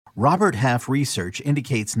Robert Half research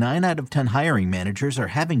indicates 9 out of 10 hiring managers are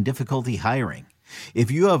having difficulty hiring.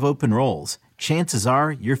 If you have open roles, chances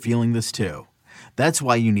are you're feeling this too. That's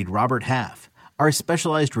why you need Robert Half. Our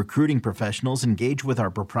specialized recruiting professionals engage with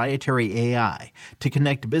our proprietary AI to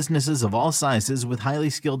connect businesses of all sizes with highly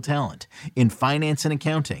skilled talent in finance and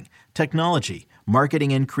accounting, technology,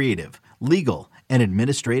 marketing and creative, legal, and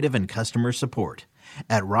administrative and customer support.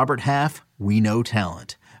 At Robert Half, we know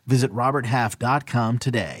talent. Visit roberthalf.com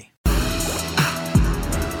today.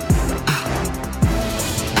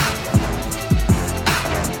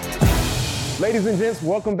 Ladies and gents,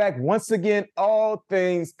 welcome back once again. All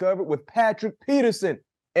things covered with Patrick Peterson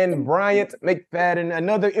and Bryant McFadden.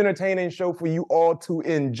 Another entertaining show for you all to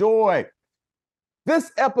enjoy.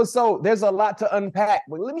 This episode, there's a lot to unpack,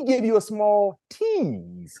 but let me give you a small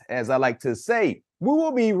tease, as I like to say. We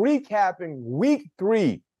will be recapping week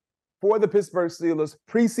 3 for the Pittsburgh Steelers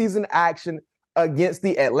preseason action against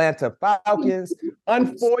the Atlanta Falcons.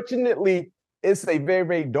 Unfortunately, it's a very,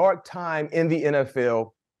 very dark time in the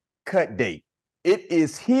NFL. Cut date. It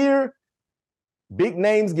is here. Big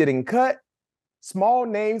names getting cut, small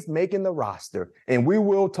names making the roster. And we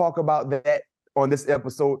will talk about that on this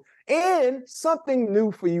episode and something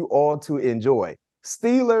new for you all to enjoy.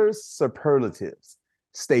 Steelers Superlatives.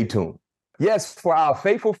 Stay tuned. Yes, for our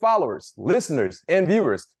faithful followers, listeners, and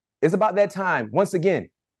viewers, it's about that time. Once again,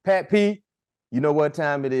 Pat P, you know what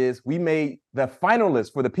time it is. We made the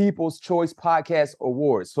finalists for the People's Choice Podcast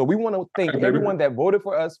Awards. So we want to thank everyone that voted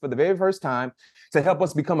for us for the very first time to help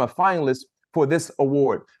us become a finalist for this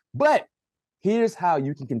award. But here's how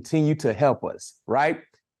you can continue to help us, right?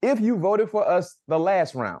 If you voted for us the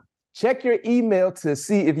last round, check your email to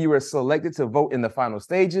see if you were selected to vote in the final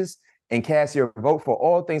stages and cast your vote for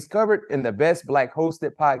all things covered in the Best Black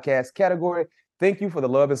Hosted Podcast category. Thank you for the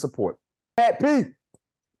love and support. Pat P,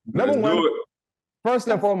 number one. First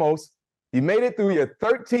and foremost, you made it through your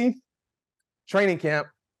 13th training camp,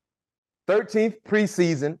 13th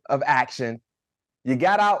preseason of action. You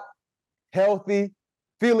got out healthy,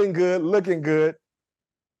 feeling good, looking good.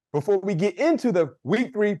 Before we get into the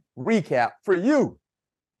week 3 recap, for you,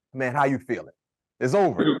 man, how you feeling? It's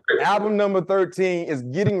over. Album number 13 is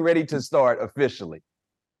getting ready to start officially.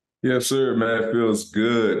 Yes, sir, man. It feels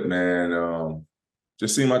good, man.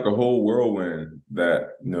 Just seemed like a whole whirlwind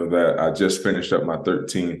that I just finished up my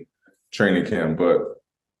 13th training camp, but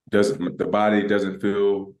the body doesn't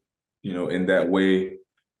feel, in that way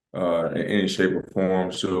in any shape or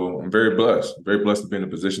form. So I'm very blessed to be in the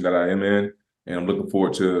position that I am in, and I'm looking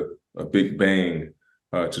forward to a big bang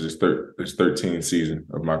to this 13th season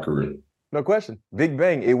of my career. No question, big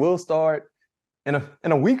bang. It will start in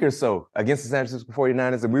a week or so against the San Francisco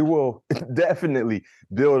 49ers, and we will definitely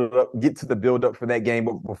get to the build up for that game.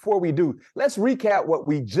 But before we do, let's recap what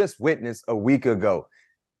we just witnessed a week ago.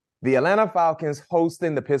 The Atlanta Falcons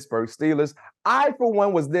hosting the Pittsburgh Steelers. I, for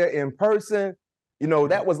one, was there in person.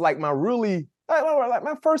 That was like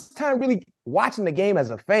my first time really watching the game as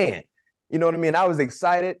a fan. You know what I mean? I was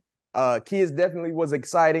excited. Kids definitely was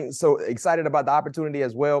exciting. So excited about the opportunity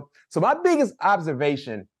as well. So my biggest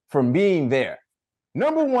observation from being there,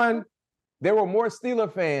 number one, there were more Steeler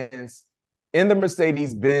fans in the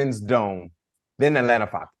Mercedes-Benz Dome than the Atlanta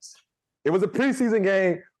Falcons. It was a preseason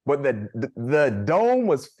game, but the dome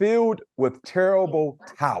was filled with terrible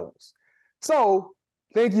towels. So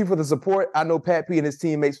thank you for the support. I know Pat P and his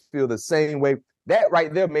teammates feel the same way. That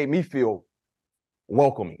right there made me feel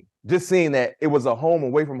welcoming. Just seeing that it was a home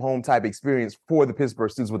away from home type experience for the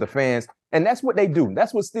Pittsburgh Steelers with the fans. And that's what they do.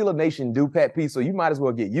 That's what Steeler Nation do, Pat P. So you might as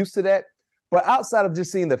well get used to that. But outside of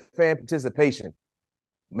just seeing the fan participation,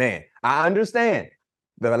 man, I understand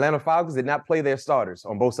the Atlanta Falcons did not play their starters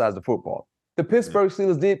on both sides of the football. The Pittsburgh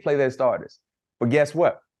Steelers did play their starters. But guess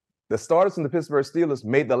what? The starters from the Pittsburgh Steelers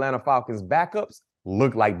made the Atlanta Falcons backups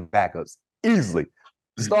look like backups easily.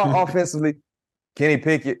 Start offensively, Kenny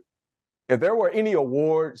Pickett. If there were any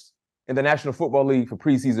awards in the National Football League for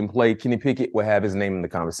preseason play, Kenny Pickett would have his name in the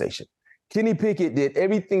conversation. Kenny Pickett did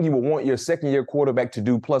everything you would want your second-year quarterback to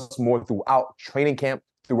do, plus more throughout training camp,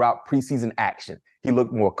 throughout preseason action. He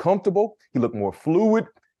looked more comfortable. He looked more fluid.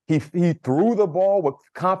 He threw the ball with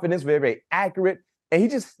confidence, very, very accurate. And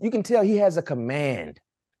you can tell he has a command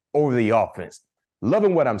over the offense.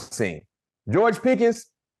 Loving what I'm seeing. George Pickens,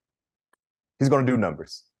 he's going to do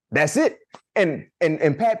numbers. That's it. And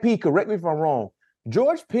Pat P, correct me if I'm wrong,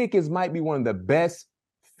 George Pickens might be one of the best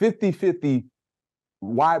 50-50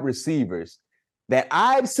 wide receivers that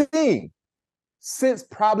I've seen since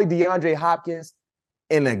probably DeAndre Hopkins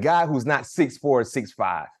and a guy who's not 6'4",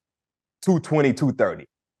 6'5", 220, 230.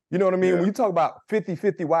 You know what I mean? Yeah. When you talk about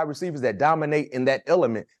 50-50 wide receivers that dominate in that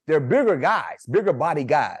element, they're bigger guys, bigger body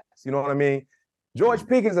guys. You know what I mean? George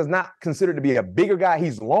Pickens is not considered to be a bigger guy.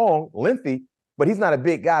 He's long, lengthy, but he's not a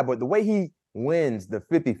big guy. But the way he wins the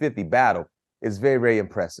 50-50 battle is very, very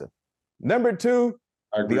impressive. Number 2,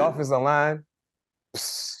 the offensive line,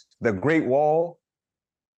 the Great Wall.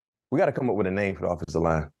 We got to come up with a name for the offensive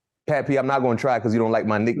line. Pat P, I'm not going to try because you don't like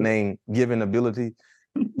my nickname giving ability.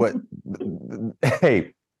 But,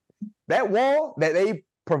 hey, that wall that they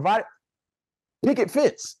provided, Pickett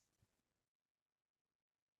fits.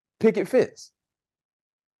 Pickett fits.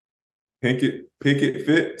 Pickett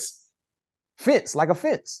fits? Fits like a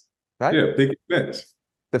fence, right? Yeah, Pickett fits.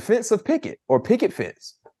 The fence of Pickett or Pickett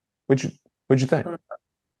fits. What'd you think?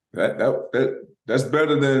 That's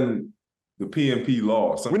better than the PMP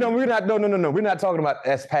law. We're not. No. We're not talking about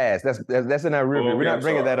that's past. That's in our review. We're not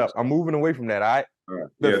bringing that up. I'm moving away from that. All right. All right.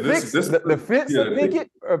 The fence of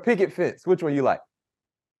Pickett or Pickett fence. Which one you like?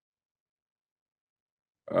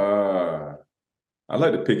 I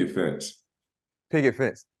like the Pickett fence. Pickett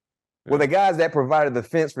fence. Well, the guys that provided the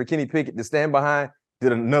fence for Kenny Pickett to stand behind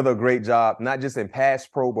did another great job, not just in pass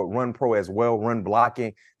pro, but run pro as well. Run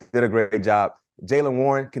blocking, did a great job. Jaylen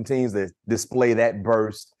Warren continues to display that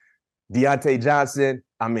burst. Deontay Johnson,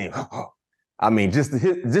 I mean, just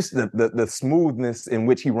the smoothness in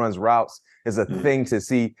which he runs routes is a thing to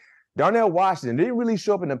see. Darnell Washington didn't really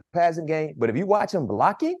show up in the passing game, but if you watch him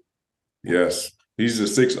blocking, yes, he's a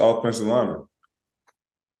 6th offensive lineman.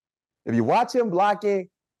 If you watch him blocking,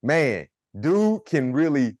 man, dude can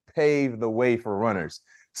really pave the way for runners.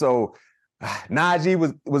 So Najee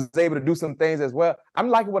was able to do some things as well. I'm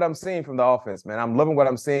liking what I'm seeing from the offense, man. I'm loving what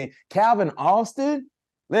I'm seeing. Calvin Austin,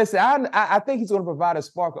 listen, I think he's going to provide a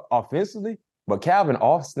spark offensively, but Calvin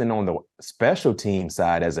Austin on the special team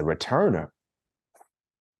side as a returner,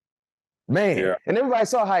 man. Yeah. And everybody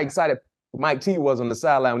saw how excited Mike T was on the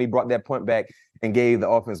sideline when he brought that punt back and gave the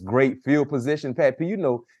offense great field position. Pat P, you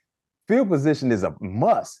know, field position is a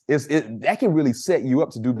must. That can really set you up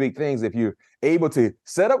to do big things if you're able to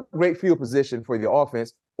set up great field position for your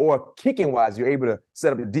offense, or kicking wise, you're able to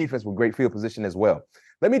set up the defense with great field position as well.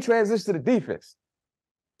 Let me transition to the defense.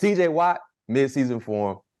 TJ Watt, midseason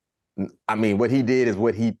form. I mean, what he did is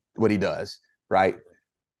what he does, right?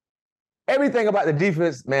 Everything about the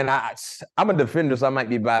defense, man, I'm a defender, so I might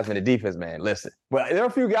be biased in the defense, man. Listen, but there are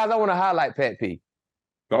a few guys I want to highlight, Pat P.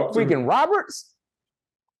 Freaking Roberts.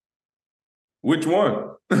 Which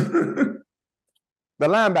one? The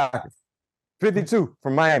linebacker, 52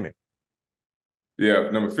 from Miami. Yeah,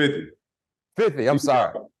 number 50. 50, I'm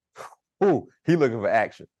sorry. Ooh, he looking for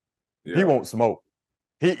action. Yeah. He won't smoke.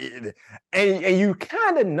 And you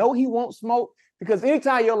kind of know he won't smoke because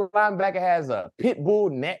anytime your linebacker has a pit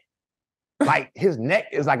bull neck, like his neck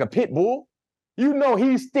is like a pit bull, you know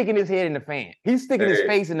he's sticking his head in the fan. He's sticking his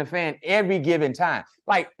face in the fan every given time.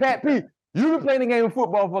 Like, Pat P, you've been playing the game of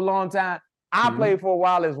football for a long time. I played for a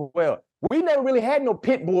while as well. We never really had no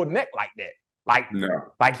pit bull neck like that.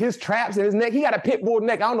 Like his traps and his neck, he got a pit bull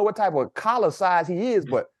neck. I don't know what type of collar size he is,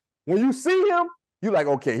 but when you see him, you're like,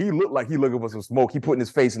 okay, he looked like he looking for some smoke. He putting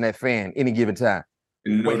his face in that fan any given time.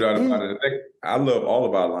 No doubt about it. I love all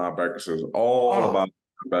of our linebackers. So all of our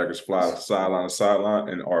linebackers fly sideline to sideline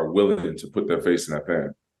and are willing to put their face in that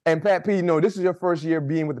fan. And Pat P, this is your first year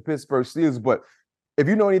being with the Pittsburgh Steelers, but if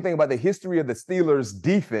you know anything about the history of the Steelers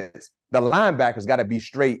defense, the linebackers got to be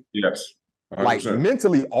straight. Yes. 100%. Like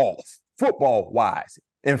mentally off, football wise.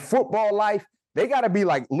 In football life, they got to be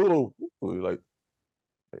like little, like,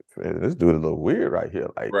 this dude is a little weird right here.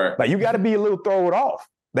 Like you got to be a little thrown off.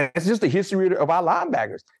 That's just the history of our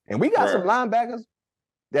linebackers. And we got some linebackers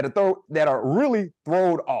that are really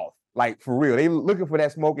thrown off. Like, for real. They looking for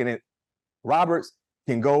that smoke, and then Roberts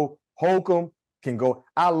can go, Holcomb can go.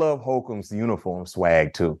 I love Holcomb's uniform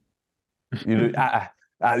swag too. I'm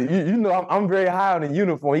very high on the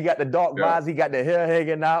uniform. He got the dark visor, he got the hair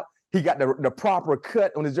hanging out, he got the proper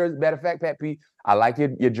cut on his jersey. Matter of fact, Pat P, I like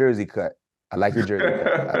your jersey cut. I like your jersey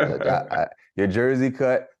cut. Your jersey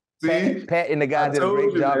cut. See, Pat and the guys did a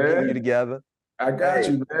great job putting you together. I got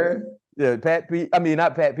you, man. Yeah,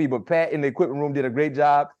 not Pat P, but Pat in the equipment room did a great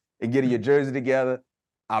job in getting your jersey together.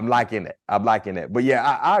 I'm liking it. But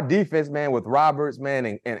yeah, our defense, man, with Roberts,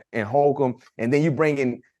 man, and Holcomb, and then you bring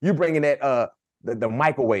in that the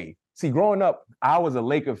microwave. See, growing up, I was a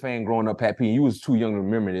Laker fan growing up, Pat P. You was too young to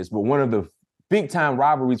remember this, but one of the big time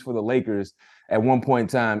rivalries for the Lakers at one point in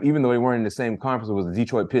time, even though they weren't in the same conference, was the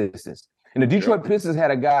Detroit Pistons. And the Detroit Pistons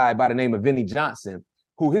had a guy by the name of Vinnie Johnson,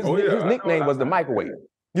 who his nickname was the microwave.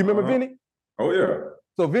 You remember Vinnie? Oh yeah.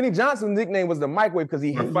 So Vinnie Johnson's nickname was the microwave because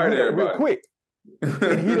he heat up real quick.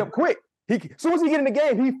 He'd heat up quick. As soon as he get in the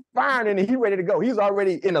game, he firing and he ready to go. He's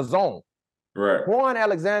already in a zone. Right. Juan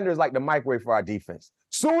Alexander is like the microwave for our defense.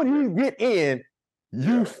 Soon he get in,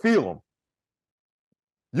 you feel him.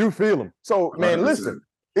 You feel him. So, man, 100%. listen,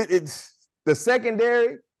 it's the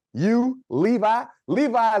secondary, Levi.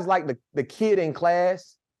 Levi is like the kid in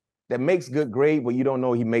class that makes good grade, but you don't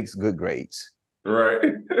know he makes good grades.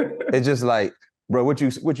 Right. It's just like, bro, what you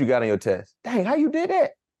got on your test? Dang, how you did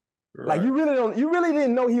that? Right. Like, you really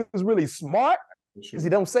didn't know he was really smart because he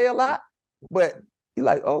don't say a lot, but you're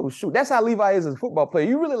like, oh, shoot. That's how Levi is as a football player.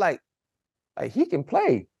 You really like he can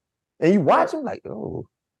play. And you watch him like, oh,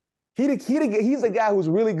 he's the guy who's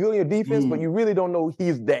really good in your defense, but you really don't know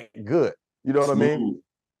he's that good. You know what I mean?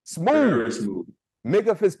 Smooth. Very smooth.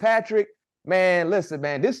 Micah Fitzpatrick, man, listen,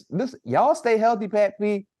 man, this y'all stay healthy, Pat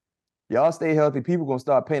P. Y'all stay healthy. People gonna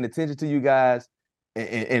start paying attention to you guys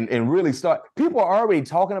and really start. People are already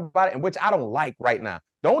talking about it, and which I don't like right now.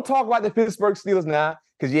 Don't talk about the Pittsburgh Steelers now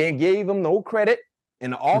because you ain't gave them no credit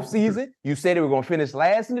in the offseason. You said they were gonna finish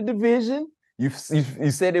last in the division. You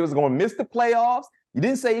said they was gonna miss the playoffs. You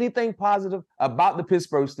didn't say anything positive about the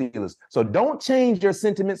Pittsburgh Steelers. So don't change your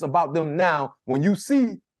sentiments about them now when you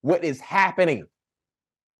see what is happening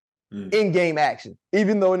in game action,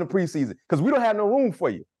 even though in the preseason, because we don't have no room for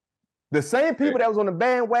you. The same people that was on the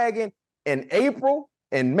bandwagon in April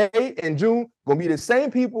and May and June gonna be the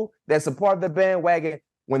same people that's a part of the bandwagon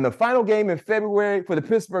when the final game in February for the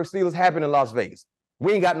Pittsburgh Steelers happened in Las Vegas.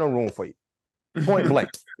 We ain't got no room for you. Point blank.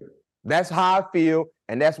 That's how I feel,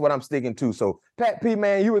 and that's what I'm sticking to. So, Pat P,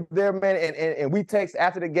 man, you were there, man, and we text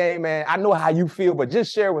after the game, man. I know how you feel, but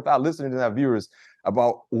just share with our listeners and our viewers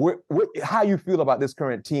about how you feel about this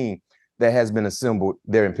current team that has been assembled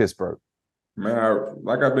there in Pittsburgh. Man,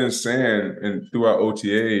 like I've been saying and throughout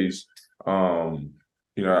OTAs,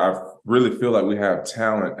 I really feel like we have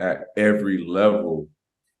talent at every level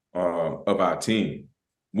of our team,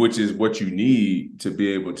 which is what you need to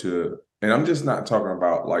be able to. And I'm just not talking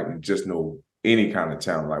about like just any kind of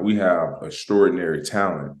talent. Like we have extraordinary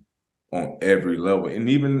talent on every level, and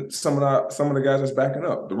even some of the guys that's backing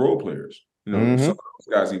up the role players. Some of those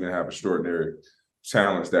guys even have extraordinary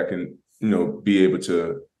talents that can be able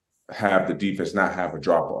to have the defense not have a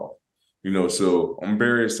drop off. So I'm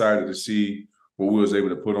very excited to see what we was able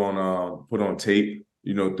to put on tape.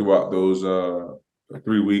 Throughout those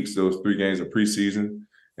 3 weeks, those 3 games of preseason.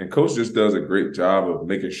 And Coach just does a great job of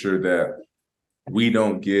making sure that we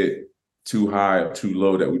don't get too high or too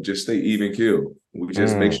low, that we just stay even keel. We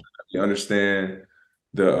just make sure that we understand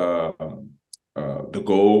the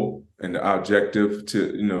goal and the objective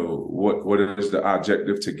to, what is the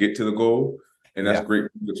objective to get to the goal. And that's great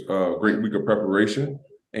week of preparation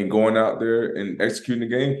and going out there and executing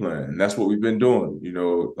the game plan. And that's what we've been doing.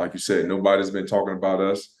 Like you said, nobody's been talking about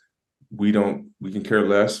us. We can care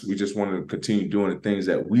less. We just want to continue doing the things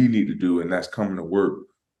that we need to do, and that's coming to work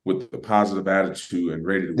with a positive attitude and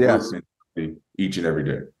ready to work each and every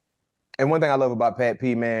day. And one thing I love about Pat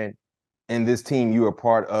P, man, and this team, you are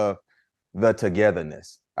part of the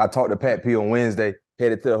togetherness. I talked to Pat P on Wednesday,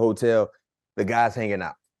 headed to the hotel, the guys hanging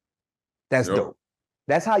out. That's dope.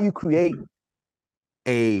 That's how you create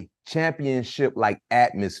a championship-like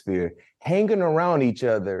atmosphere, hanging around each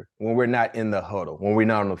other when we're not in the huddle, when we're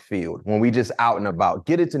not on the field, when we just out and about,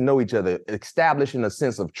 getting to know each other, establishing a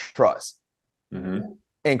sense of trust,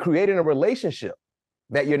 and creating a relationship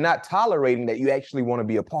that you're not tolerating, that you actually want to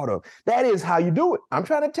be a part of. That is how you do it. I'm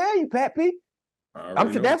trying to tell you, Pat P.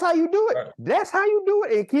 That's how you do it. That's how you do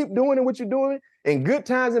it, and keep doing it what you're doing in good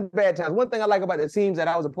times and bad times. One thing I like about the teams that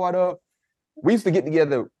I was a part of, we used to get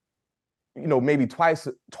together, maybe twice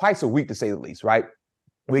a week, to say the least, right?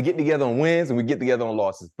 We get together on wins and we get together on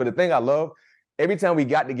losses. But the thing I love, every time we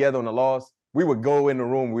got together on a loss, we would go in the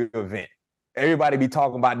room, we would vent. Everybody be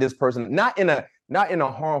talking about this person, not in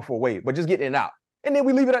a harmful way, but just getting it out. And then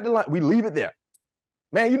we leave it at the line. We leave it there.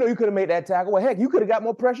 Man, you could have made that tackle. Well, heck, you could have got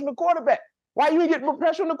more pressure on the quarterback. Why you didn't get more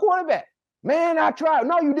pressure on the quarterback? Man, I tried.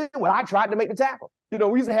 No, you didn't. Well, I tried to make the tackle.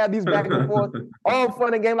 We used to have these back and forth, all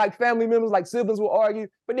fun and game, like family members, like siblings will argue.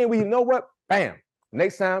 But then what? Bam.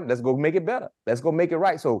 Next time, let's go make it better. Let's go make it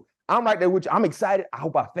right. So I'm right there with you. I'm excited. I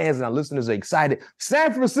hope our fans and our listeners are excited.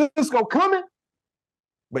 San Francisco coming,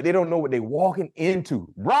 but they don't know what they're walking into.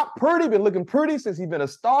 Brock Purdy been looking pretty since he's been a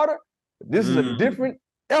starter. This is a different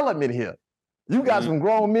element here. You got some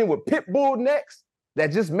grown men with pit bull necks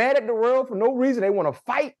that just mad at the world for no reason. They want to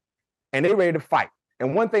fight, and they're ready to fight.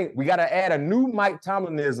 And one thing, we got to add a new Mike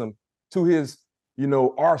Tomlinism to his,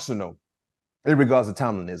 arsenal in regards to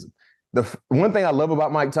Tomlinism. The one thing I love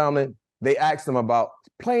about Mike Tomlin, they asked him about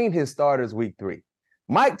playing his starters week 3.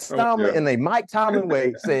 Mike Tomlin, in a Mike Tomlin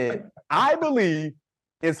way, said, I believe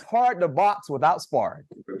It's hard to box without sparring.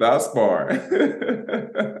 Without sparring.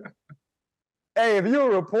 Hey, if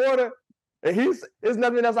you're a reporter, there's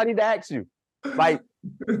nothing else I need to ask you. Like,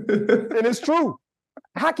 and it's true.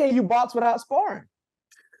 How can you box without sparring?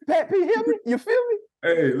 Pat P, hear me? You feel me?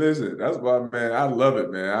 Hey, listen, that's why, man, I love it,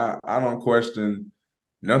 man. I don't question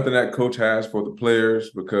nothing that coach has for the players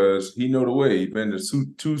because he know the way. He's been to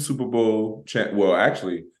two Super Bowl well,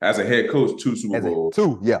 actually, as a head coach, two Super Bowls.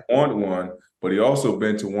 Won one, but he also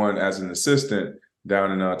been to one as an assistant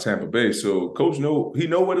down in Tampa Bay. So coach know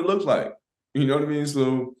what it looks like. You know what I mean?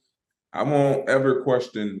 So I won't ever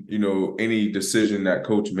question, any decision that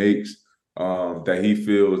coach makes that he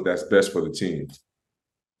feels that's best for the team.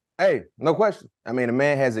 Hey, no question. I mean, the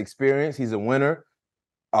man has experience. He's a winner,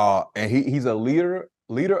 and he's a leader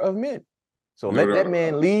of men. So let that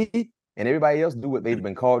man lead, and everybody else do what they've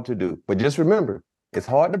been called to do. But just remember, it's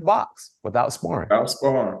hard to box without sparring.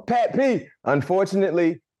 Pat P,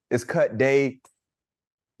 unfortunately, it's cut day.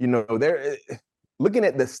 They're looking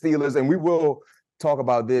at the Steelers, and we will talk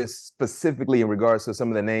about this specifically in regards to some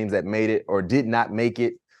of the names that made it or did not make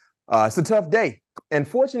it. It's a tough day. And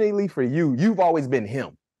fortunately for you, you've always been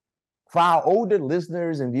him. For our older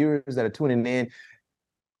listeners and viewers that are tuning in,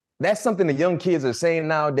 that's something the young kids are saying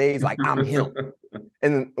nowadays, like, I'm him.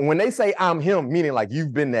 And when they say I'm him, meaning like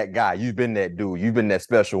you've been that guy, you've been that dude, you've been that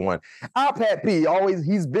special one. Our Pat P,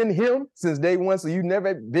 he's been him since day one, so you've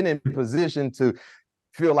never been in position to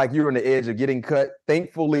feel like you're on the edge of getting cut,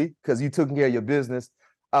 thankfully, because you took care of your business.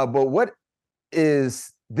 But what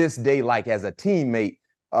is this day like as a teammate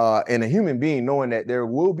and a human being, knowing that there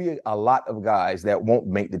will be a lot of guys that won't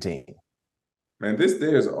make the team? Man, this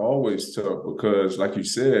day is always tough because, like you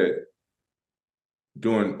said,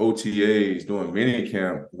 during OTAs, during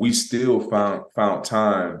minicamp, we still found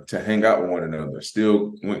time to hang out with one another.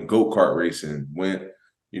 Still went go-kart racing, went,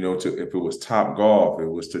 to if it was Top Golf, it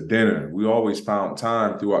was to dinner. We always found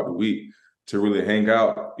time throughout the week to really hang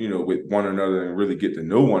out, with one another and really get to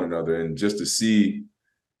know one another, and just to see,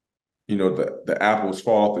 the apples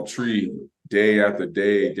fall off the tree day after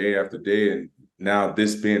day, and now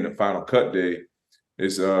this being the final cut day.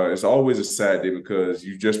 It's always a sad day because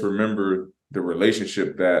you just remember the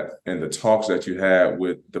relationship and the talks that you had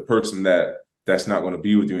with the person that's not going to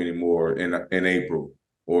be with you anymore in April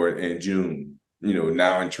or in June,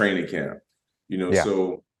 now in training camp,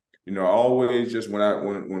 So, I always just when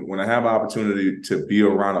I have an opportunity to be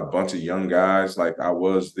around a bunch of young guys like I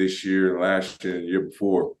was this year, last year, and the year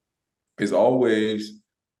before, is always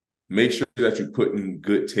make sure that you're putting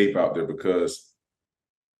good tape out there because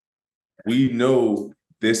we know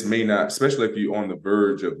this may not, especially if you're on the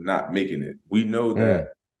verge of not making it, we know that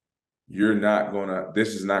this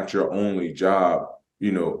is not your only job,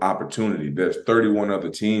 opportunity. There's 31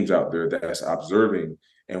 other teams out there that's observing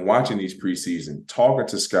and watching these preseason, talking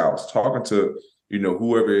to scouts, talking to,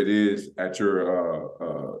 whoever it is at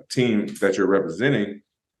your team that you're representing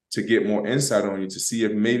to get more insight on you to see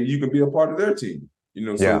if maybe you can be a part of their team.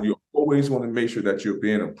 So you always want to make sure that you're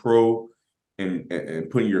being a pro and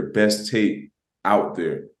putting your best tape out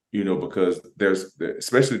there, because there's,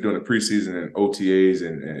 especially during the preseason and OTAs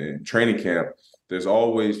and training camp, there's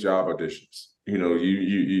always job auditions.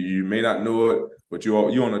 You may not know it, but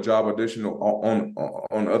you're on a job audition on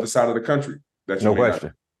the other side of the country. That you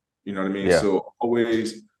question. You know what I mean? Yeah. So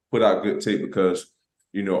always put out good tape because,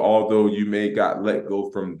 although you may got let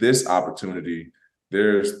go from this opportunity,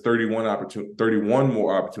 there's 31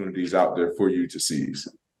 more opportunities out there for you to seize.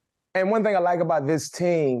 And one thing I like about this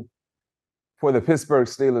team for the Pittsburgh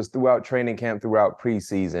Steelers throughout training camp, throughout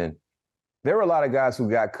preseason, there are a lot of guys who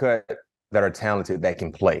got cut that are talented, that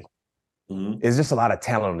can play. Mm-hmm. It's just a lot of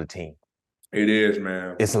talent on the team. It is,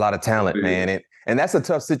 man. It's a lot of talent, man. And that's a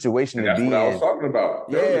tough situation to be in. That's what I was talking about.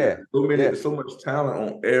 Yeah. So much talent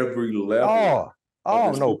on every level.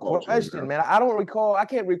 Oh, no question, man. I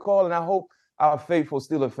can't recall, and I hope our faithful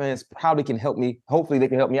Steeler fans probably can help me. Hopefully they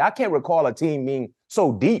can help me. I can't recall a team being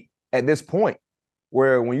so deep at this point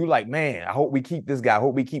where when you like, man, I hope we keep this guy. I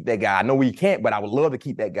hope we keep that guy. I know we can't, but I would love to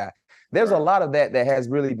keep that guy. There's a lot of that has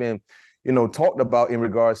really been, talked about in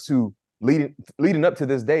regards to leading up to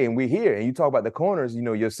this day. And we're here. And you talk about the corners,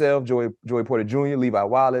 yourself, Joey Porter Jr., Levi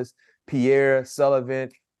Wallace, Pierre, Sullivan.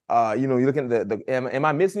 You're looking at am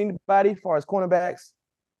I missing anybody as far as cornerbacks?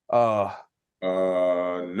 No,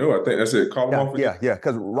 I think that's it. Call them off. Yeah.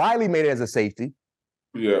 Because Riley made it as a safety.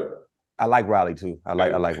 Yeah. I like Riley too. I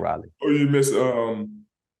like Riley. Oh, you miss Am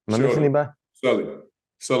I missing anybody?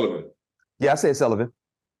 Sullivan. Yeah, I said Sullivan.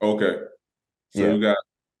 Okay. So you got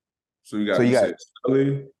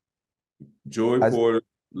Sully, Joey Porter,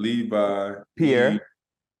 Levi, Pierre,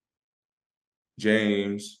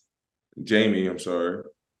 James, Jamie, I'm sorry.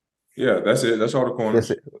 Yeah, that's it. That's all the corners.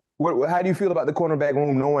 That's it. How do you feel about the cornerback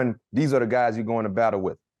room, knowing these are the guys you're going to battle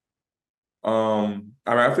with?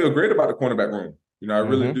 I feel great about the cornerback room. I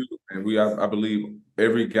really do. And I believe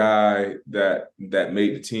every guy that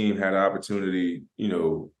made the team had an opportunity,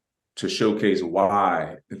 to showcase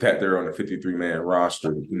why that they're on a 53-man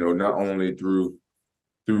roster, not only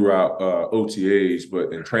throughout OTAs,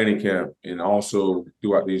 but in training camp and also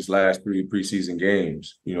throughout these last 3 preseason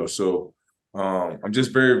games, so I'm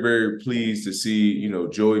just very, very pleased to see,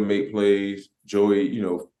 Joey make plays, Joey,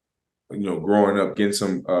 growing up, getting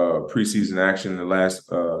some preseason action in the last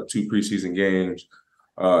 2 preseason games.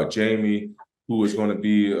 Jamie, who is going to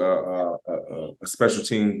be a special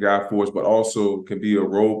team guy for us, but also can be a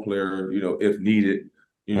role player, if needed,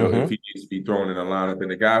 if he needs to be thrown in the lineup.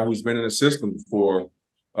 And the guy who's been in the system for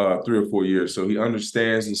 3 or 4 years. So he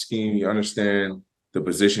understands the scheme. He understands the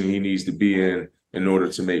position he needs to be in order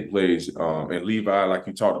to make plays. And Levi, like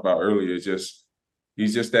you talked about earlier, he's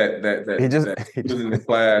just that in the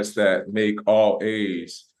class that make all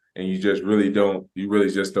A's, and you really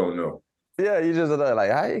just don't know. Yeah, you just like,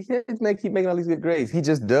 I keep making all these good grades. He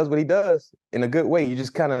just does what he does in a good way. You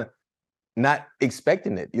just kind of not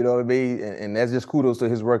expecting it, you know what I mean? And that's just kudos to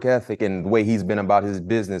his work ethic and the way he's been about his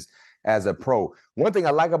business as a pro. One thing I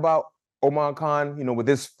like about Oman Khan, with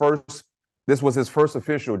this was his first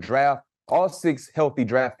official draft. All 6 healthy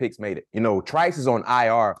draft picks made it. Trice is on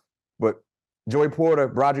IR, but Joey Porter,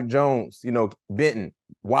 Broderick Jones, Benton,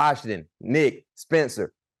 Washington, Nick,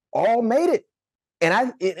 Spencer, all made it.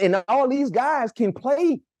 And all these guys can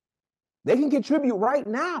play. They can contribute right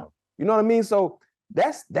now. You know what I mean? So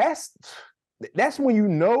that's when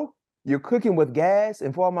you're cooking with gas.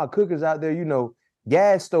 And for all my cookers out there,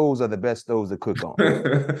 gas stoves are the best stoves to cook on.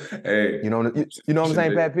 Hey, you know what I'm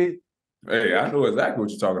saying, Pat Pete? Hey, I know exactly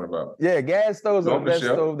what you're talking about. Yeah, gas stoves are the best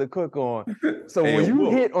stove to cook on. So hey, when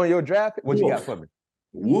you hit on your draft, what you got for me?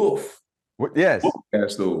 Wolf. Yes. Wolf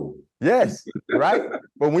gas stove. Yes, right?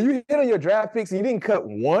 But when you hit on your draft picks and you didn't cut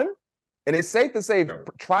one, and it's safe to say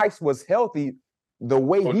Trice was healthy the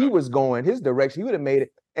way he was going, his direction, he would have made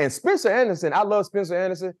it. And Spencer Anderson, I love Spencer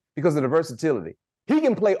Anderson because of the versatility. He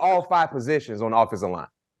can play all 5 positions on the offensive line.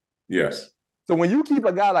 Yes. So when you keep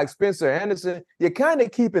a guy like Spencer Anderson, you're kind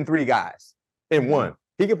of keeping 3 guys in one.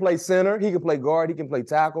 He can play center, he can play guard, he can play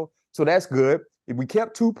tackle. So that's good. If we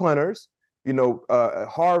kept 2 punters,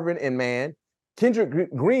 Harvin and Mann,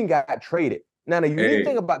 Kendrick Green got traded. Now, the unique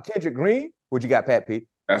thing about Kendrick Green, what you got, Pat Pete?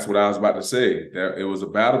 That's what I was about to say. It was a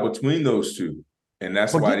battle between those 2. And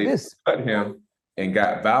that's why they cut him and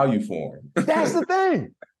got value for him. That's the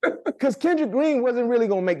thing. Because Kendrick Green wasn't really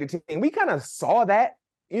going to make the team. We kind of saw that,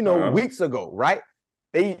 weeks ago, right?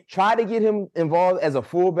 They tried to get him involved as a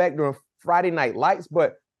fullback during Friday Night Lights,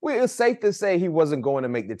 but it's safe to say he wasn't going to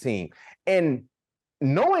make the team. And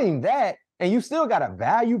knowing that, and you still got a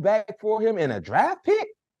value back for him in a draft pick,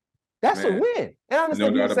 that's a win. And I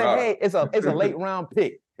understand you say, hey, it's a late round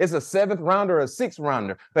pick. It's a 7th rounder or a 6th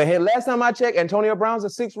rounder. But hey, last time I checked, Antonio Brown's a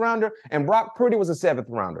 6th rounder and Brock Purdy was a 7th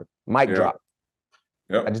rounder. Mic drop.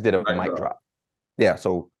 Yep. I just did a mic drop. Yeah,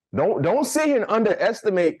 so don't sit here and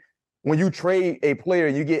underestimate when you trade a player,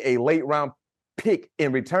 you get a late round pick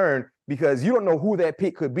in return because you don't know who that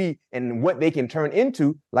pick could be and what they can turn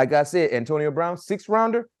into. Like I said, Antonio Brown, 6th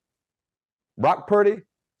rounder. Brock Purdy,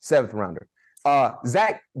 7th rounder.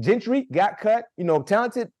 Zach Gentry got cut,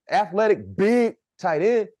 talented, athletic, big tight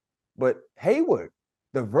end. But Hayward,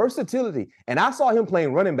 the versatility. And I saw him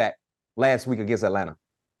playing running back last week against Atlanta.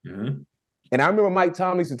 Mm-hmm. And I remember Mike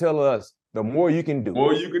Tomlin used to tell us, the more you can do.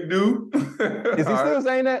 More you can do? Is he still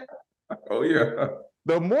saying that? Oh, yeah.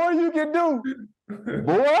 The more you can do.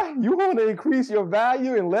 Boy, you want to increase your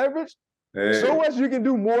value and leverage? Hey. Show us you can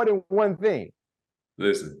do more than one thing.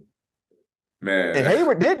 Listen. Man. And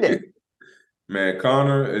Hayward did that. Man,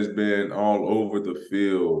 Connor has been all over the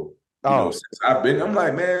field. Since I'm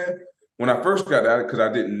like, man, when I first got out, because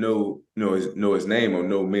I didn't know his name or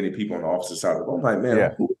know many people on the opposite side of the ball. I'm like,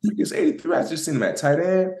 man, who is 83? I just seen him at tight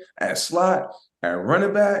end, at slot, at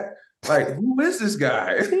running back. Like, who is this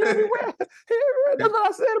guy? That's what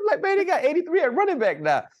I said. I'm like, man, he got 83 at running back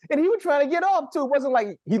now. And he was trying to get off, too. It wasn't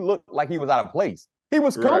like he looked like he was out of place. He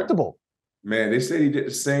was comfortable. Man, they said he did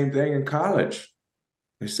the same thing in college.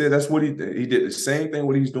 They said that's what he did. He did the same thing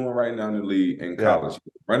what he's doing right now in the league in college.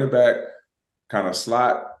 Running back, kind of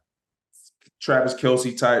slot, Travis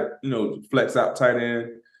Kelce type, flex out tight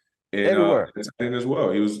end. And everywhere. Tight end as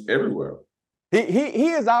well. He was everywhere. He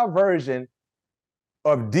is our version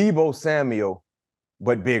of Deebo Samuel,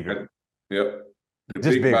 but bigger. Yep.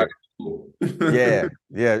 Just bigger.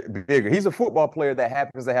 Yeah, bigger. He's a football player that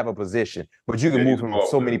happens to have a position, but you can move him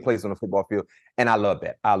so many places on the football field. And I love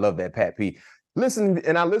that. I love that, Pat P. Listen,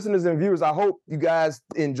 and our listeners and viewers, I hope you guys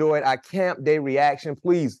enjoyed our camp day reaction.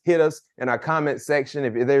 Please hit us in our comment section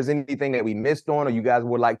if there's anything that we missed on or you guys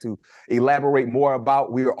would like to elaborate more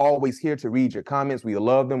about. We are always here to read your comments. We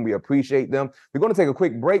love them. We appreciate them. We're going to take a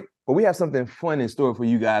quick break, but we have something fun in store for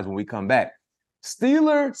you guys when we come back.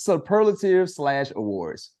 Steeler Superlatives /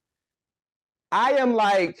 Awards. I'm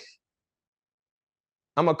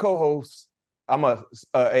a co-host. I'm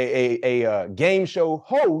a game show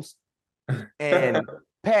host, and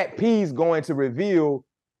Pat P's going to reveal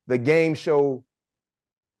the game show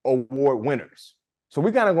award winners. So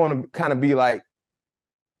we're going to be like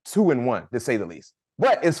 2-1, to say the least.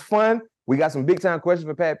 But it's fun. We got some big time questions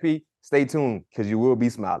for Pat P. Stay tuned because you will be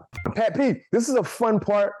smiling. Pat P, this is a fun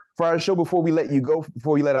part for our show before we let you go,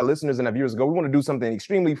 before we let our listeners and our viewers go. We want to do something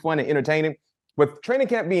extremely fun and entertaining. With training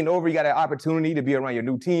camp being over, you got an opportunity to be around your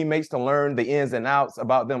new teammates, to learn the ins and outs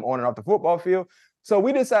about them on and off the football field. So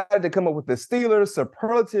we decided to come up with the Steelers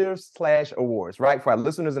Superlatives / Awards, right? For our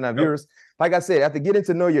listeners and our viewers. Like I said, after getting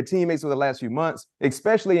to know your teammates over the last few months,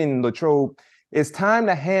 especially in Latrobe, it's time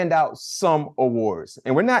to hand out some awards.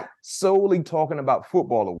 And we're not solely talking about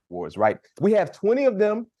football awards, right? We have 20 of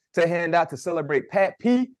them to hand out to celebrate Pat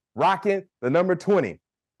P rocking the number 20.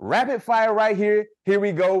 Rapid fire right here. Here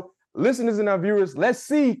we go. Listeners and our viewers, let's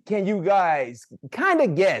see, can you guys kind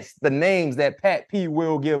of guess the names that Pat P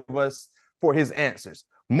will give us for his answers?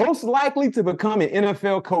 Most likely to become an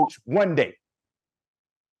NFL coach one day.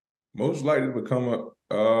 Most likely to become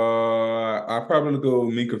I'll probably go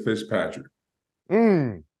Minka Fitzpatrick.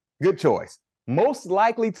 Good choice. Most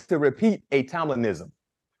likely to repeat a Tomlinism.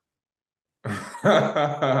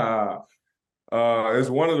 It's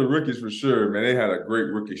one of the rookies for sure, man. They had a great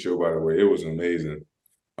rookie show, by the way. It was amazing.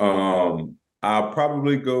 I'll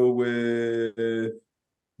probably go with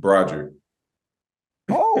Broderick.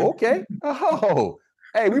 Oh, okay. Oh,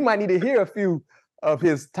 hey, we might need to hear a few of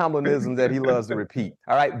his Tomlinisms that he loves to repeat.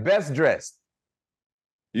 All right, best dressed.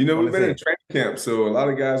 You know, we've been in training camp, so a lot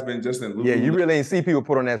of guys been just in Lululemon. Yeah, you really ain't see people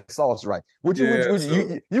put on that sauce right. You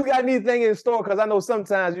got anything in store? Because I know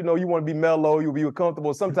sometimes, you want to be mellow, you'll be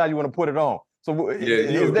comfortable. Sometimes you want to put it on. So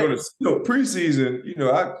preseason,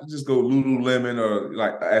 I just go Lululemon or,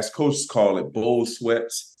 like, as coaches call it, bowl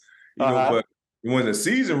sweats. But when the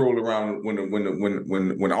season rolled around,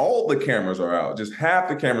 when all the cameras are out, just half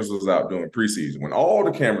the cameras was out during preseason. When all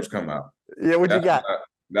the cameras come out, yeah, what you got?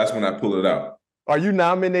 That's when I pull it out. Are you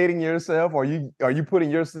nominating yourself? Are you putting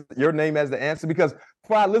your name as the answer? Because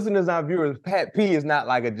for our listeners and our viewers, Pat P is not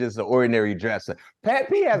like just an ordinary dresser. Pat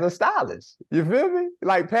P has a stylist. You feel me?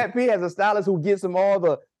 Like, Pat P has a stylist who gets him all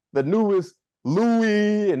the newest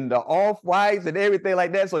Louis and the off-whites and everything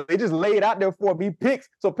like that. So they just lay it out there for him. He picks.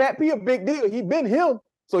 So Pat P a big deal. He been him.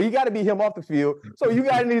 So he got to be him off the field. So you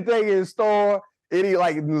got anything in store? Any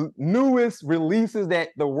newest releases that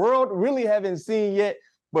the world really haven't seen yet?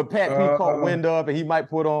 But Pat P caught wind of and he might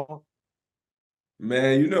put on?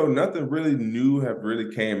 Man, nothing really new have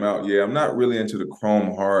really came out. Yeah, I'm not really into the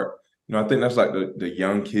Chrome Heart. I think that's like the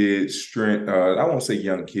young kids trend. I won't say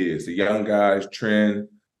young kids, the young guys trend.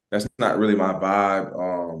 That's not really my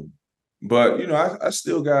vibe. But I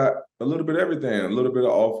still got a little bit of everything. A little bit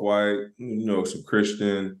of Off-White, some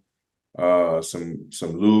Christian, some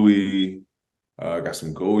Louis, got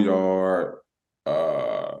some Goyard,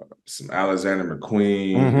 some Alexander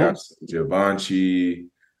McQueen, got some Givenchy.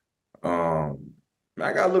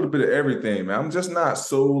 I got a little bit of everything, man. I'm just not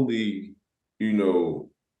solely,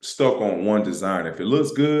 stuck on one design. If it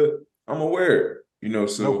looks good, I'm gonna wear it.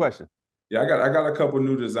 So no question. Yeah, I got a couple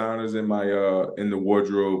new designers in my in the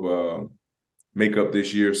wardrobe makeup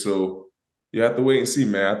this year. So you have to wait and see,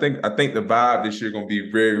 man. I think the vibe this year gonna be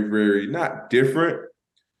very, very not different,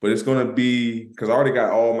 but it's gonna be, because I already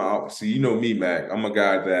got all my outfits. See, me, Mac. I'm a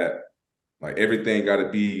guy that, like, everything got to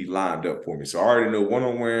be lined up for me. So I already know what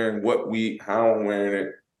I'm wearing, what week, how I'm wearing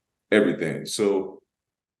it, everything. So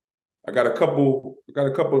I got a couple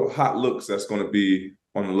of hot looks that's going to be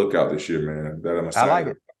on the lookout this year, man. That I'm excited. I like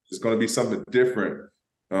it. It's going to be something different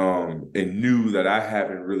and new that I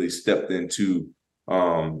haven't really stepped into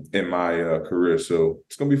in my career. So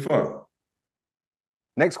it's going to be fun.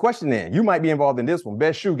 Next question then. You might be involved in this one.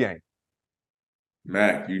 Best shoe game.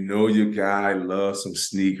 Mac, your guy loves some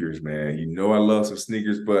sneakers, man. I love some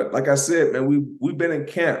sneakers. But like I said, man, we've been in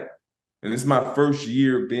camp. And this is my first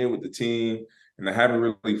year being with the team. And I haven't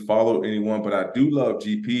really followed anyone. But I do love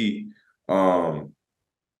GP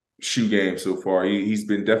shoe game so far. He's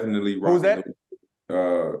been definitely rocking. Who's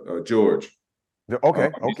that? George. Okay.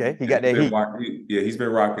 He got that heat. He's been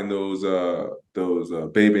rocking those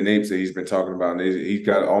baby napes that he's been talking about. And he's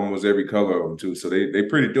got almost every color of them too. So they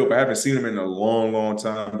pretty dope. I haven't seen them in a long, long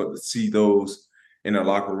time, but to see those in the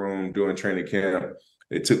locker room during training camp,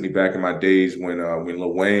 it took me back in my days when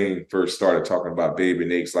Lil Wayne first started talking about baby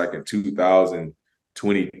napes, like in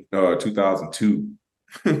 2002.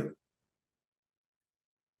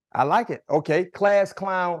 I like it. Okay, class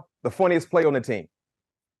clown, the funniest player on the team.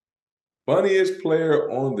 Funniest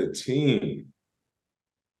player on the team.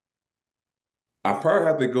 I probably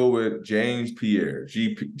have to go with James Pierre,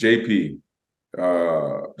 JP,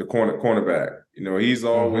 the cornerback. You know, he's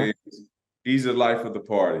always he's the life of the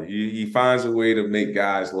party. He finds a way to make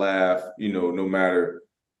guys laugh. You know, no matter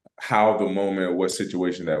how the moment or what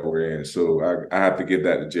situation that we're in. So I have to give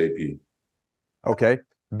that to JP. Okay,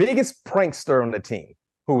 biggest prankster on the team.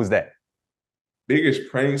 Who was that?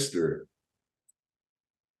 Biggest prankster.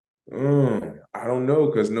 I don't know,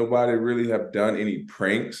 because nobody really have done any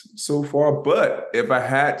pranks so far. But if I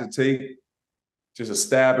had to take just a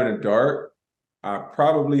stab in the dark, I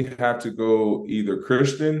probably have to go either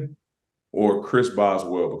Christian or Chris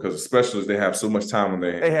Boswell, because the specialists, they have so much time on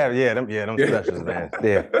their hands. They have, them specialists, man.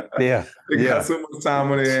 Yeah. They got so much time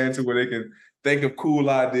on their hands to where they can think of cool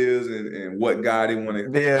ideas and what guy they want to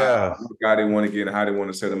what guy they want to get and how they want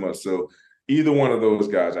to set them up. So either one of those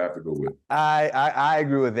guys I have to go with. I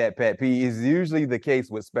agree with that, Pat P. It's usually the case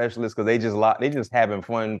with specialists because they just having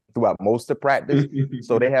fun throughout most of practice,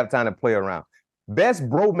 so they have time to play around. Best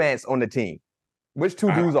bromance on the team. Which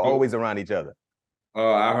two dudes are always around each other?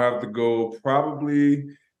 I have to go probably.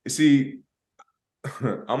 See,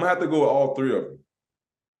 I'm gonna have to go with all three of them.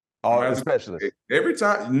 All the specialists. Every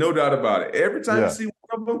time, no doubt about it. Every time you see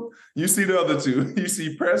one of them, you see the other two. You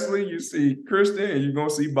see Presley, you see Christian, and you're gonna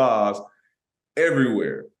see Boz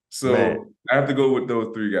everywhere. So I have to go with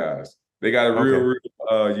those three guys. They got a real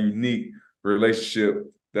unique relationship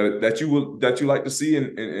that you like to see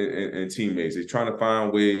in teammates. They're trying to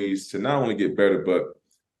find ways to not only get better, but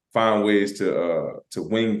find ways to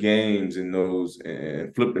win games in those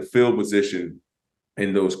and flip the field position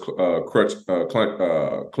in those clutch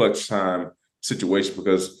time situations.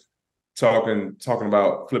 Because talking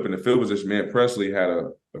about flipping the field position, me and Presley had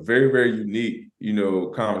a very, very unique,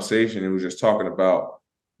 conversation. It was just talking about,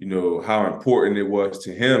 how important it was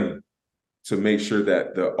to him to make sure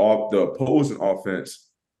that the opposing offense,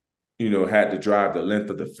 had to drive the length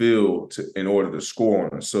of the field in order to score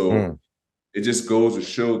on us. So it just goes to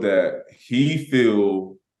show that he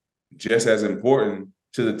feel just as important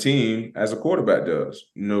to the team as a quarterback does,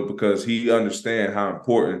 because he understands how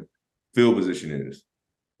important field position is.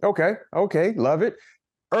 Okay, love it.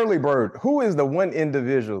 Early bird, who is the one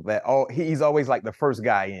individual that he's always like the first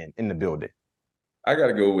guy in the building? I got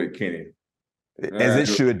to go with Kenny. As it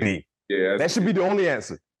should be. Yeah. That should be the only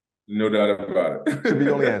answer. No doubt about it. Should be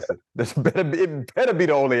the only answer. It better be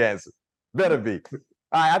the only answer. Better be.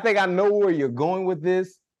 All right, I think I know where you're going with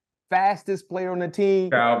this. Fastest player on the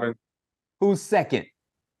team. Calvin. Who's second?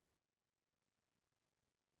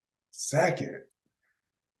 Second.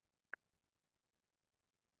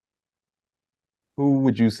 Who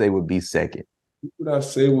would you say would be second? Who would I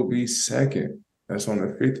say would be second? That's on the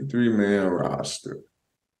 53-man roster.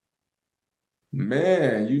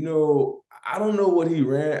 Man, I don't know what he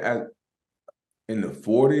ran in the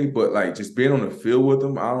 40, but like just being on the field with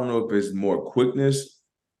him, I don't know if it's more quickness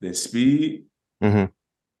than speed.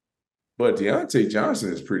 But Deontay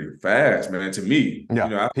Johnson is pretty fast, man, to me.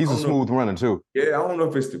 Yeah, he's a smooth runner too. Yeah, I don't know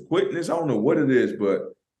if it's the quickness. I don't know what it is, but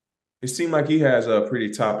it seemed like he has a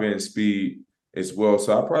pretty top-end speed as well.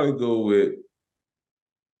 So I'll probably go with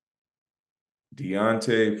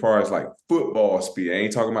Deontay as far as like football speed. I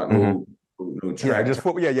ain't talking about no track. Yeah, just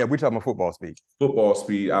football. Yeah, we're talking about football speed. Football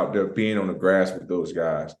speed out there, being on the grass with those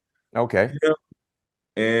guys. Okay. Yeah.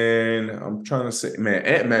 And I'm trying to say, man,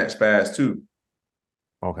 Ant-Man's fast too.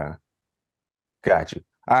 Okay. Got you.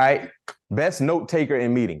 All right. Best note taker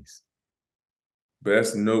in meetings.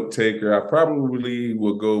 Best note taker, I probably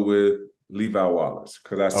will go with Levi Wallace,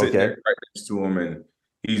 because I sit there right next to him, and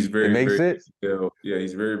he's very detailed. Yeah,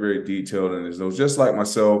 he's very, very detailed in his notes, just like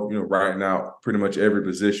myself. Writing out pretty much every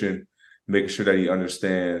position, making sure that he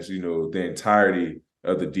understands, the entirety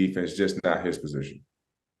of the defense, just not his position.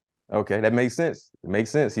 Okay, that makes sense. It makes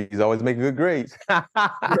sense. He's always making good grades.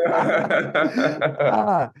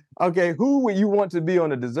 Okay, who would you want to be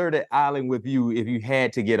on a deserted island with you if you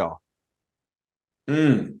had to get off?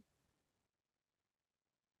 Who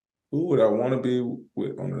would I want to be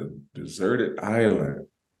with on a deserted island?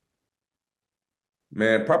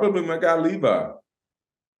 Man, probably my guy Levi.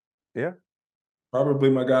 Yeah. Probably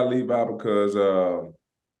my guy Levi, because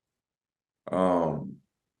Um,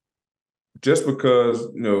 just because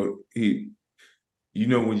when you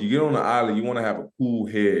get on the island, you want to have a cool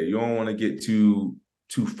head. You don't want to get too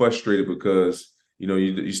frustrated because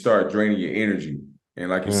you start draining your energy. And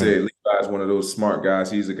like you said, Levi's one of those smart guys.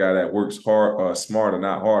 He's a guy that works hard, smarter,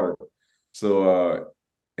 not harder. So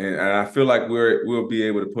and I feel like we'll be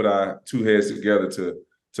able to put our two heads together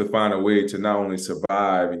to find a way to not only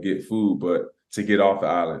survive and get food, but to get off the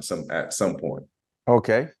island at some point.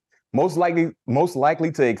 Okay. Most likely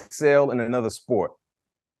to excel in another sport.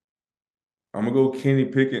 I'm gonna go Kenny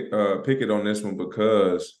Pickett on this one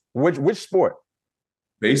because Which sport?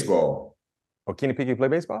 Baseball. Oh, Kenny Pickett play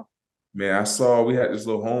baseball? Man, I saw we had this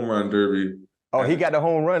little home run derby. Oh, he got the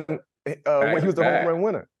home run when he was the home run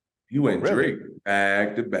winner. You went really? Drake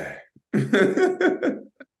back to back.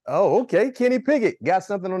 Oh, okay. Kenny Pickett got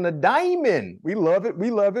something on the diamond. We love it.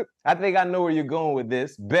 We love it. I think I know where you're going with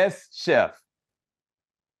this. Best chef.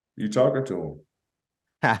 You talking to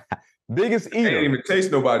him? Biggest eater. They ain't even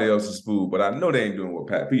taste nobody else's food, but I know they ain't doing what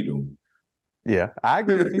Pat P doing. Yeah, I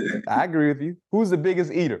agree with you. I agree with you. Who's the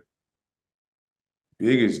biggest eater?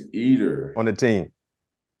 Biggest eater on the team.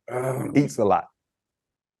 Eats a lot.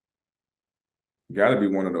 Got to be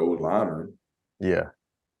one of the old linemen. Yeah,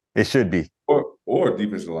 it should be. Or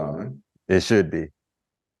defensive lineman. It should be.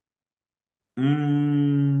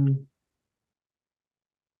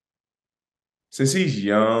 Since he's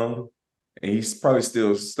young and he's probably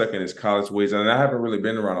still stuck in his college ways, and I haven't really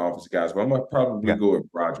been around offensive guys, but I'm gonna probably go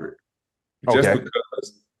with Broderick. Just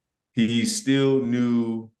because he's still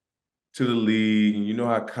new to the league, and you know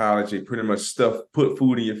how college, they pretty much put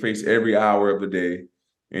food in your face every hour of the day,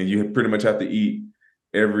 and you pretty much have to eat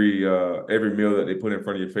every meal that they put in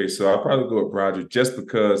front of your face. So I'll probably go with Broderick just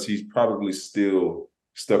because he's probably still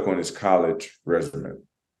stuck on his college resume.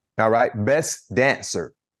 All right. Best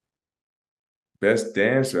dancer. Best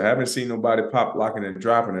dancer. I haven't seen nobody pop, locking, and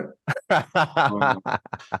dropping it.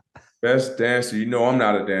 Best dancer. I'm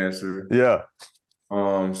not a dancer. Yeah. So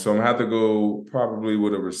I'm gonna have to go probably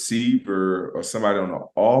with a receiver or somebody on the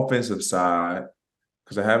offensive side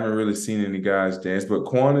because I haven't really seen any guys dance. But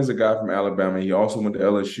Quan is a guy from Alabama. He also went to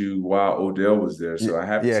LSU while Odell was there. So I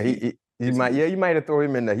haven't. Yeah, you might have thrown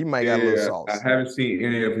him in there. He might got a little sauce. I haven't seen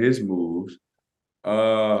any of his moves.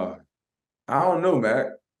 I don't know, Mac.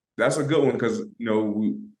 That's a good one because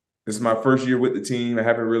this is my first year with the team. I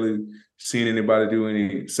haven't really seen anybody do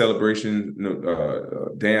any celebration,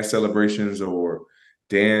 dance celebrations or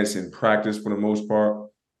dance in practice for the most part.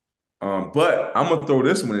 But I'm gonna throw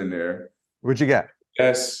this one in there. What you got?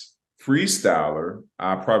 Best freestyler.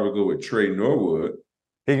 I'll probably go with Trey Norwood.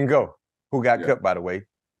 He can go. Who got cut, by the way?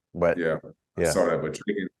 But I saw that. But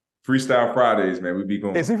Trey, Freestyle Fridays, man, we be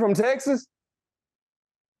going. Is he from Texas?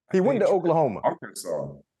 He went to Oklahoma. Arkansas.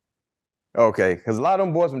 Okay, because a lot of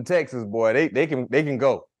them boys from Texas, boy, they can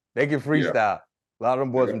go. They can freestyle. Yeah. A lot of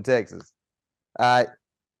them boys from Texas. All right.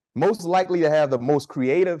 Most likely to have the most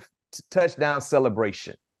creative touchdown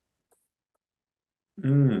celebration.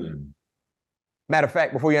 Matter of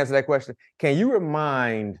fact, before you answer that question, can you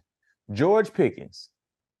remind George Pickens?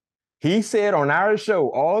 He said on our show,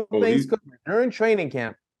 all things during training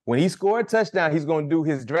camp, when he scored a touchdown, he's going to do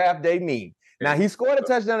his draft day meme. Now, he scored a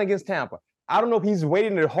touchdown against Tampa. I don't know if he's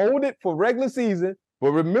waiting to hold it for regular season,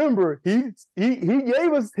 but remember, he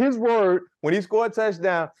gave us his word when he scored a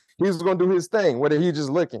touchdown, he was going to do his thing, whether he's just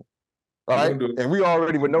looking. All right? And we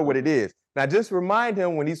already would know what it is. Now, just remind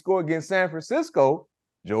him when he scored against San Francisco,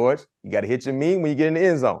 George, you got to hit your meme when you get in the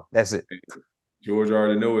end zone. That's it. George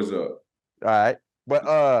already knows it's up. All right. But,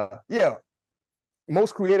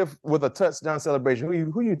 most creative with a touchdown celebration.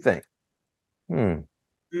 Who you think?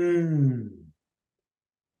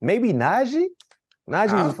 Maybe Najee?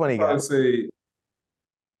 Najee was a funny guy.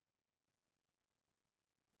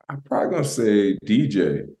 I'm probably going to say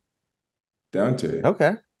DJ. Deontay.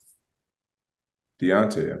 Okay.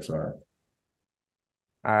 Deontay, I'm sorry.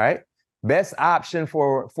 All right. Best option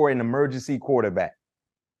for an emergency quarterback.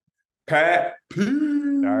 Pat P.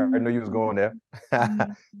 I know you was going there.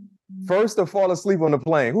 First to fall asleep on the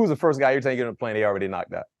plane. Who was the first guy you're taking on the plane they already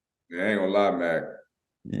knocked out? I ain't gonna lie, Mac.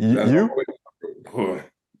 You?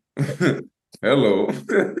 Hello.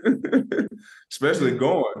 Especially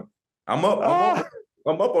going. I'm up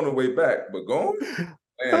on the way back, but going,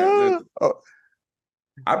 man.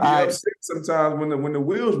 I be upset sometimes when the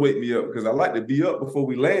wheels wake me up because I like to be up before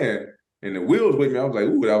we land. And the wheels wake me up. I was like,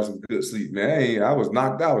 ooh, that was some good sleep, man. I was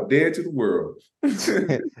knocked out, dead to the world.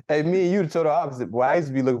 Hey, me and you the total opposite. Boy, I used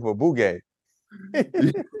to be looking for a boo game.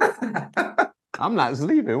 I'm not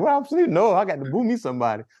sleeping. Well, I'm sleeping. No, I got to boo me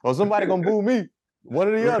somebody. Or somebody gonna boo me. One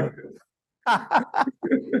or the other.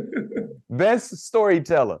 Best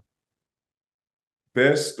storyteller.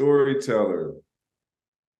 Best storyteller.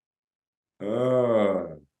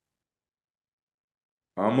 I'm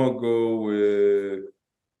gonna go with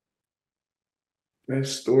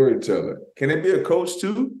best storyteller. Can it be a coach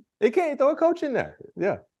too? It can't throw a coach in there.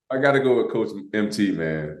 Yeah. I got to go with Coach MT,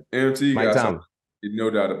 man. MT Mike got Thomas. no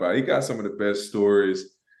doubt about it. He got some of the best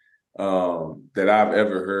stories that I've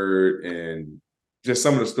ever heard, and just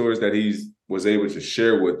some of the stories that he was able to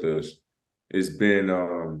share with us. It's been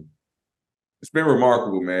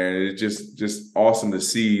remarkable, man. It's just awesome to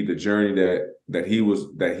see the journey that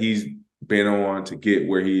he's been on to get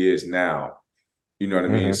where he is now. You know what I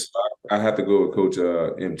mean? So I have to go with Coach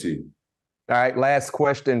MT. All right, last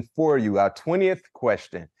question for you. Our 20th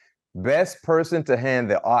question. Best person to hand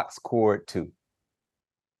the aux cord to?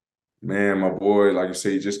 Man, my boy, like I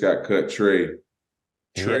say, he just got cut, Trey.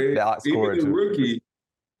 Trey, the aux cord the too. rookie.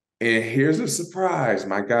 And here's a surprise.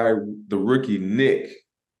 My guy, the rookie, Nick.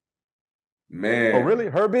 Man. Oh, really?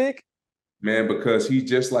 Herbig? Man, because he's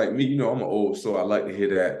just like me. You know, I'm an old soul. I like to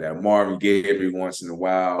hear that Marvin Gaye every once in a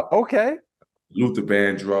while. Okay. Luther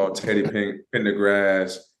Vandross, Teddy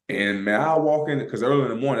Pendergrass. And man, I'll walk in because early in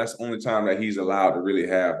the morning, that's the only time that he's allowed to really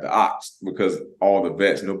have the ox because all the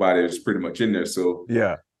vets, nobody is pretty much in there. So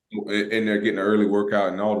yeah, and they're getting an early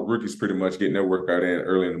workout, and all the rookies pretty much getting their workout in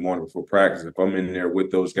early in the morning before practice. If I'm in there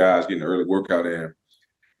with those guys getting an early workout in,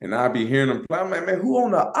 and I'll be hearing them play, I'm like, man, who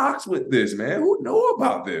on the ox with this, man? Who know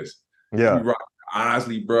about this? Yeah, he be rocking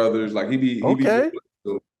Osley Brothers, like he be okay.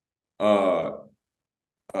 So,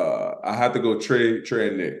 I have to go Trey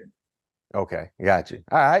and Nick. Okay, got you.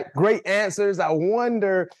 All right, great answers. I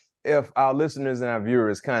wonder if our listeners and our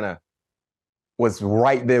viewers kind of was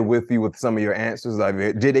right there with you with some of your answers. Like,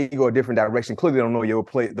 did they go a different direction? Clearly, they don't know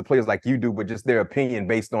the players like you do, but just their opinion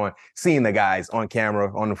based on seeing the guys on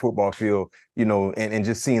camera, on the football field, you know, and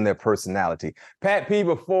just seeing their personality. Pat P,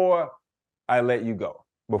 before I let you go,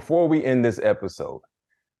 before we end this episode,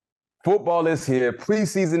 football is here.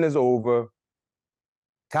 Preseason is over.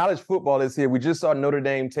 College football is here. We just saw Notre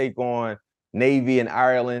Dame take on Navy and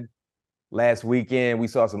Ireland last weekend. We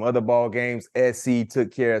saw some other ball games. SC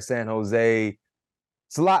took care of San Jose.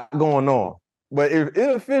 It's a lot going on, but it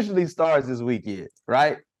officially starts this weekend,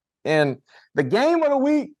 right? And the game of the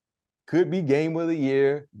week could be game of the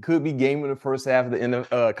year, could be game of the first half of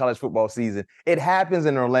the college football season. It happens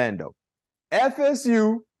in Orlando.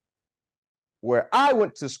 FSU, where I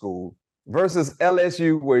went to school, versus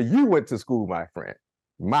LSU, where you went to school, my friend.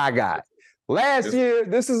 My God. Last year,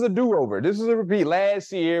 this is a do-over. This is a repeat.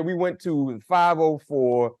 Last year, we went to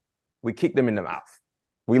 504. We kicked them in the mouth.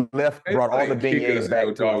 We left, brought all the beignets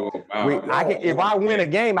back to us. If I win a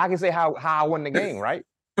game, I can say how I won the game, right?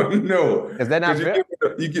 No. Is that not fair?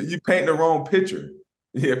 You paint the wrong picture.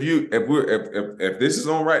 If this is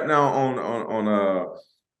on right now on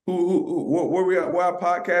where our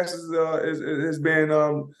podcast is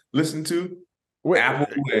being listened to? Apple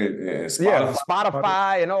and Spotify. Yeah,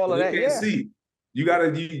 Spotify and all of that. You can't see. You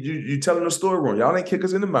gotta you telling the story wrong. Y'all ain't kick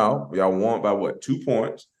us in the mouth. Y'all won by what? 2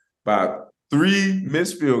 points, by 3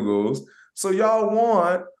 missed field goals. So y'all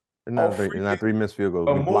won. Not 3 missed field goals.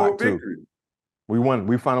 We blocked 2. We won.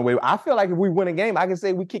 We found a way. I feel like if we win a game, I can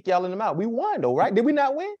say we kick y'all in the mouth. We won though, right? Did we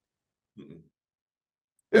not win?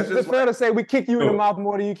 Is it fair to say we kick you in the mouth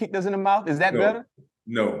more than you kicked us in the mouth? Is that better?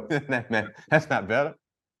 No. That's not better.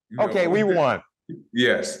 No. Okay, we won.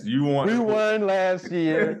 Yes, you won. We won last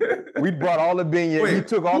year. We brought all the beignets. We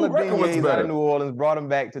took all the beignets out of New Orleans, brought them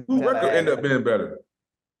back to. Whose record ended up being better?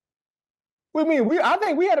 What do you mean? I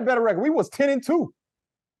think we had a better record. We was 10-2.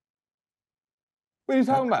 What are you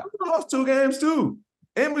talking about? We lost 2 games too.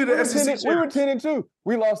 And we were the SEC champs. We were 10-2.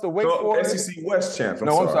 We lost the Wake Forest. SEC West champs. I'm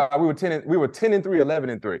sorry. We were 10-3,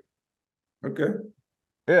 11-3. Okay.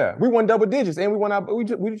 Yeah, we won double digits, and we won our.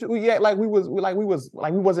 We act like we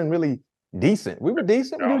wasn't really decent. We were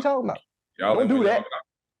decent. What are you talking about? Don't do that.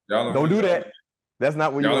 Don't do that. That's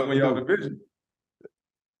not what y'all win y'all division.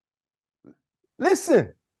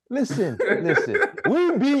 Listen.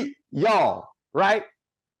 We beat y'all, right?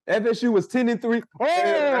 FSU was 10-3. Oh,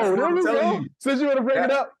 there we go. Since you want to bring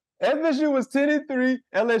it up, FSU was 10-3.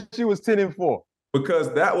 LSU was 10-4.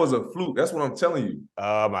 Because that was a fluke. That's what I'm telling you.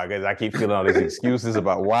 Oh my goodness, I keep feeling all these excuses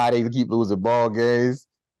about why they keep losing ball games.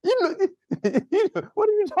 What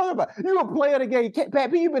are you talking about? You're a player of the game.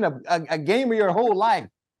 Pat, you've been a gamer your whole life.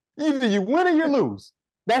 Either you win or you lose.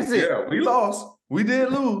 That's it. Yeah, we lost. We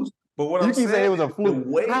did lose. But what I'm saying, it was a fluke.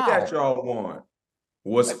 The way that y'all won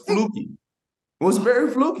was fluky. It was very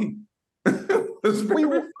fluky.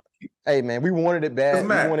 Hey man, we wanted it bad.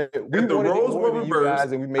 If the roles were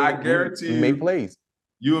reversed, I guarantee you, made plays.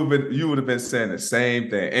 You would have been saying the same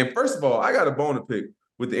thing. And first of all, I got a bone to pick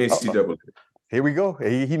with the NCAA. Here we go.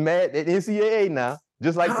 He mad at NCAA now,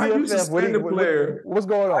 just like How you PFF. suspend a player? What's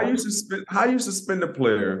going on? How you suspend a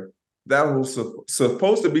player that was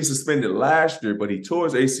supposed to be suspended last year, but he tore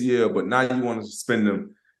his ACL, but now you want to suspend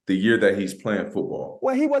him the year that he's playing football?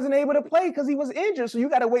 Well, he wasn't able to play because he was injured, so you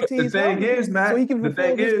got to wait till he's healthy. The thing is, Matt, so he can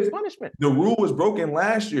fulfill his punishment. The rule was broken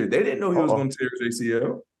last year. They didn't know he was going to tear his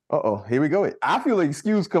ACL. Here we go. I feel an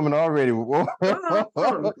excuse coming already. No,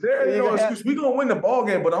 there ain't no excuse. We're going to win the ball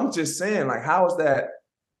game, but I'm just saying, like, how is that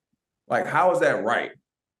right?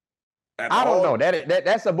 I don't know.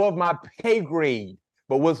 That's above my pay grade.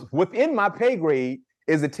 But what's within my pay grade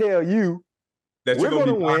is to tell you that we're going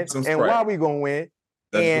to win and why we're going to win.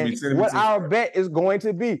 And what our bet is going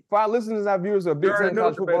to be. For our listeners and our viewers who are big time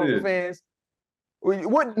college football fans,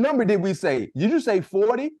 what number did we say? Did you say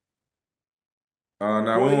 40?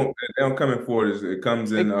 No, they don't come in 40s. It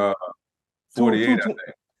comes in 48, I think.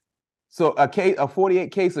 So a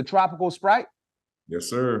 48 case of tropical Sprite? Yes,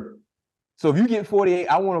 sir. So if you get 48,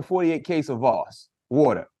 I want a 48 case of Voss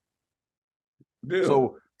water.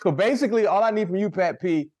 Deal. So basically, all I need from you, Pat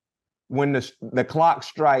P, when the clock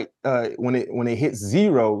strike, when it hits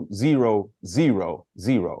 0, 0, 0,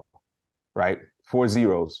 0, right? 4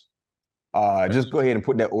 zeros. Just go ahead and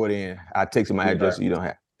put that order in. I'll text you my address so you don't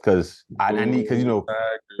have. Because I need, because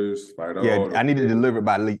I need to deliver it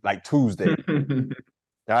by like Tuesday. All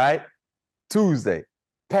right? Tuesday.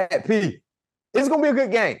 Pat P. It's gonna be a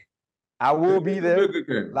good game. I will be there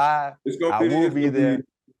live. I will be there.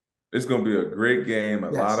 It's gonna be a great game, a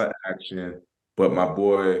lot of action. But my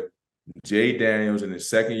boy Jay Daniels in his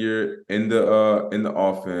second year in the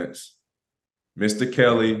offense, Mr.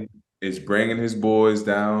 Kelly is bringing his boys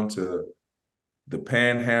down to the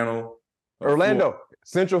Panhandle, Orlando.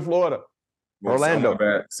 Central Florida. Orlando.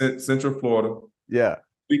 Central Florida. Yeah.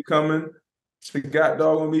 We coming to God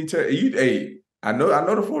dog on me. I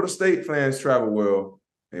know the Florida State fans travel well.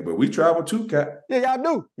 Hey, but we travel too, Cat. Yeah,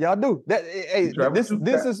 y'all do.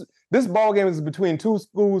 This ball game is between two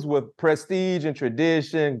schools with prestige and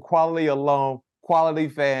tradition, quality alum, quality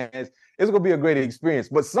fans. It's gonna be a great experience.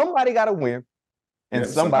 But somebody gotta win and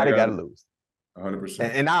somebody gotta lose. 100%.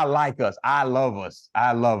 And I like us. I love us.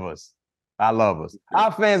 Our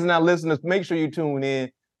fans and our listeners, make sure you tune in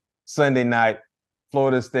Sunday night,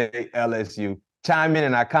 Florida State, LSU. Chime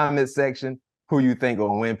in our comment section who you think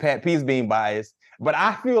will win. Pat P's being biased, but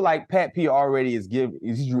I feel like Pat P already is giving.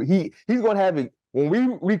 He's going to have it when we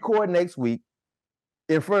record next week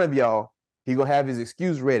in front of y'all. He's going to have his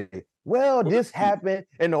excuse ready. Well, this happened,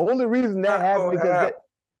 and the only reason that happened because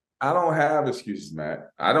I don't have excuses, Matt.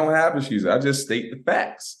 I don't have excuses. I just state the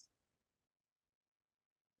facts.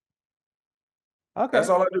 Okay. That's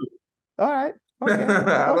all I do. All right.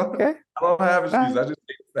 Okay. I don't have excuses. I just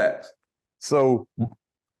take the facts. So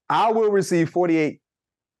I will receive 48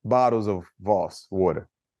 bottles of Voss water.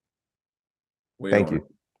 Thank you.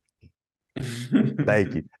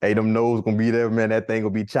 Thank you. Hey, them nose gonna be there, man. That thing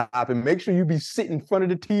gonna be chopping. Make sure you be sitting in front of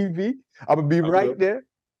the TV. I'm gonna be right there.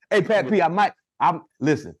 Hey, Pat P,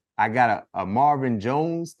 listen, I got a Marvin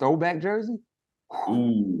Jones throwback jersey.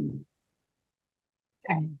 Ooh.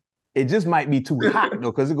 It just might be too hot,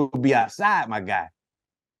 though, because it's going to be outside, my guy.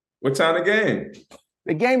 What time the game?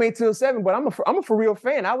 The game ain't till 7, but I'm a for real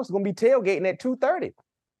fan. I was going to be tailgating at 2:30.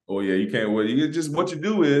 Oh, yeah, you can't wait. You just what you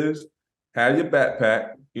do is have your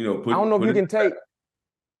backpack, I don't know if you can take.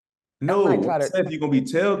 No, if you're going to be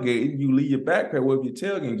tailgating, you leave your backpack with your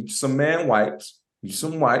tailgating. Get you some man wipes. Get you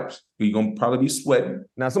some wipes. You're going to probably be sweating.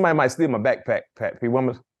 Now, somebody might steal my backpack, Pat P.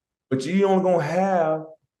 But you only going to have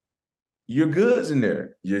your goods in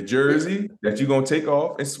there, your jersey that you're going to take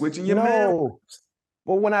off and switch in your man.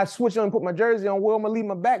 But when I switch on and put my jersey on, where am I leave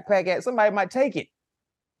my backpack at? Somebody might take it.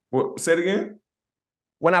 What? Say it again?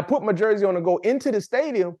 When I put my jersey on and go into the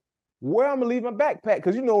stadium, where am I leave my backpack?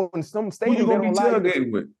 Because in some stadiums, who you going to be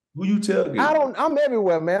tailgating with? Who you tailgating? I'm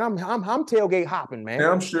everywhere, man. I'm tailgate hopping, man. And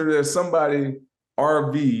I'm sure there's somebody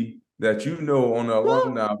RV that you know on the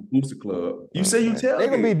alumni booster club. You say you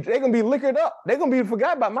tailgate. They're gonna be liquored up. They're gonna be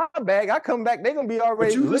forgot about my bag. I come back, they're gonna be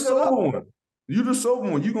already. But you the sober one. You the sober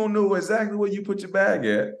one. You gonna know exactly where you put your bag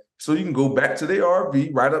at, so you can go back to their RV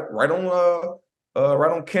right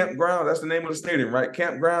on campground. That's the name of the stadium, right?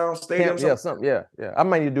 Campground stadium. Yeah. I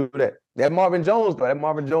might need to do that. That Marvin Jones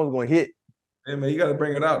gonna hit. Hey man, you gotta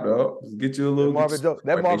bring it out, dog. Get you a little Marvin Jones.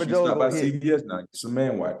 That Marvin Jones gonna hit. CBS now. Get some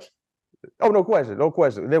man wipes. Oh, no question.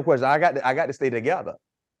 I got to stay together.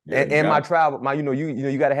 Yeah, and my travel,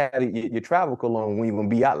 you got to have your travel cologne when you're gonna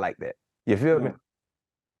be out like that. You feel me?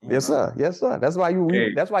 Yes, sir. That's why you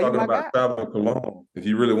my guy. Travel cologne. If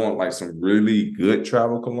you really want like some really good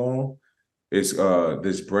travel cologne, it's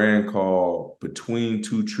this brand called Between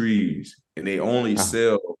Two Trees. and they only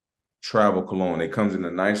sell travel cologne. It comes in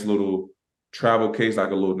a nice little travel case,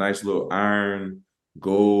 like a little nice little iron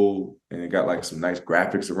gold, and it got like some nice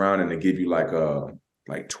graphics around it, and they give you like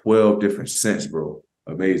 12 different scents, bro.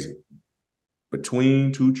 Amazing.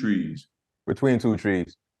 Between two trees. Between two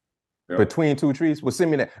trees. Yep. Between two trees. Well,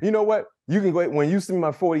 send me that. You know what? You can go when you send me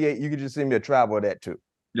my 48, you can just send me a travel of that too.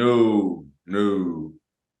 No.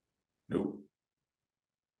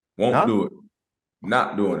 Won't do it.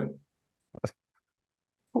 Not doing it.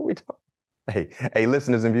 What we talking? Hey,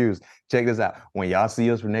 listeners and viewers, check this out. When y'all see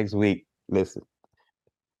us for next week, listen.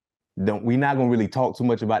 We're not gonna really talk too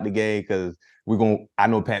much about the game because I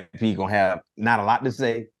know Pat P gonna have not a lot to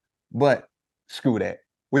say, but screw that.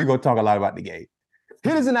 We're gonna talk a lot about the game.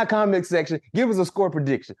 Hit us in that comment section. Give us a score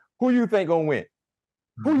prediction. Who you think gonna win?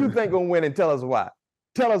 Who you think gonna win, and tell us why.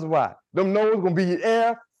 Tell us why. Them Noahs gonna be in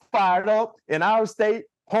air, fired up in our state,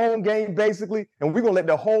 home game basically, and we're gonna let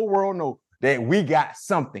the whole world know that we got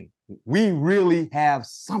something. We really have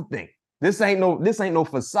something. This ain't no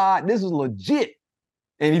facade. This is legit.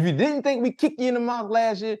 And if you didn't think we kicked you in the mouth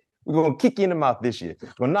last year, we're gonna kick you in the mouth this year.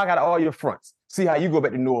 We're gonna knock out all your fronts. See how you go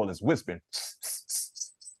back to New Orleans whispering.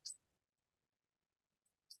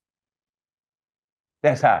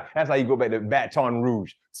 That's how you go back to Baton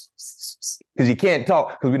Rouge. Because you can't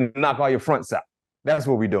talk because we knock all your fronts out. That's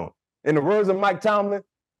what we're doing. In the words of Mike Tomlin,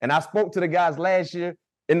 and I spoke to the guys last year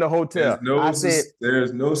in the hotel. I said,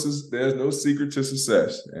 there's no secret to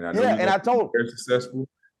success. And I know I told him they're successful.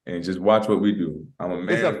 And just watch what we do. I'm a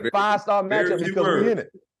man. It's a 5-star matchup because we're in it.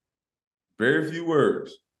 Very few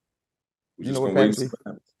words. You know what, Pat?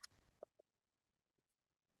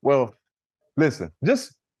 Well, listen,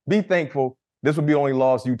 just be thankful. This will be the only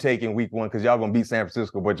loss you take in week 1 because y'all gonna beat San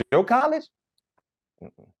Francisco. But your college? All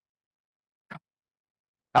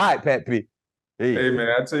right, Pat P. Hey man,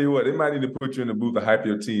 I tell you what, they might need to put you in the booth to hype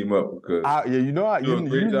your team up because you do a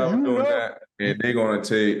great job of doing that, and they're gonna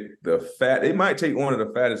take they might take one of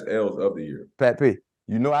the fattest L's of the year. Pat P,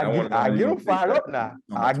 I get them fired up now.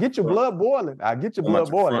 I get your blood boiling.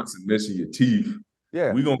 Fronts and missing your teeth.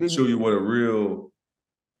 Yeah, we're gonna show you what a real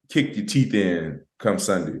kick your teeth in come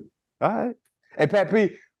Sunday. All right. Hey Pat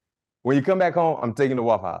P, when you come back home, I'm taking the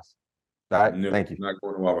Waffle House. All right, thank you. Not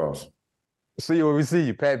going to Waffle House. See you when we see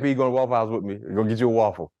you. Pat P going to Waffle House with me. We're going to get you a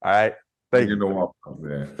waffle. All right? Thank you. Get the Waffle House,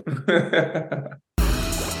 man.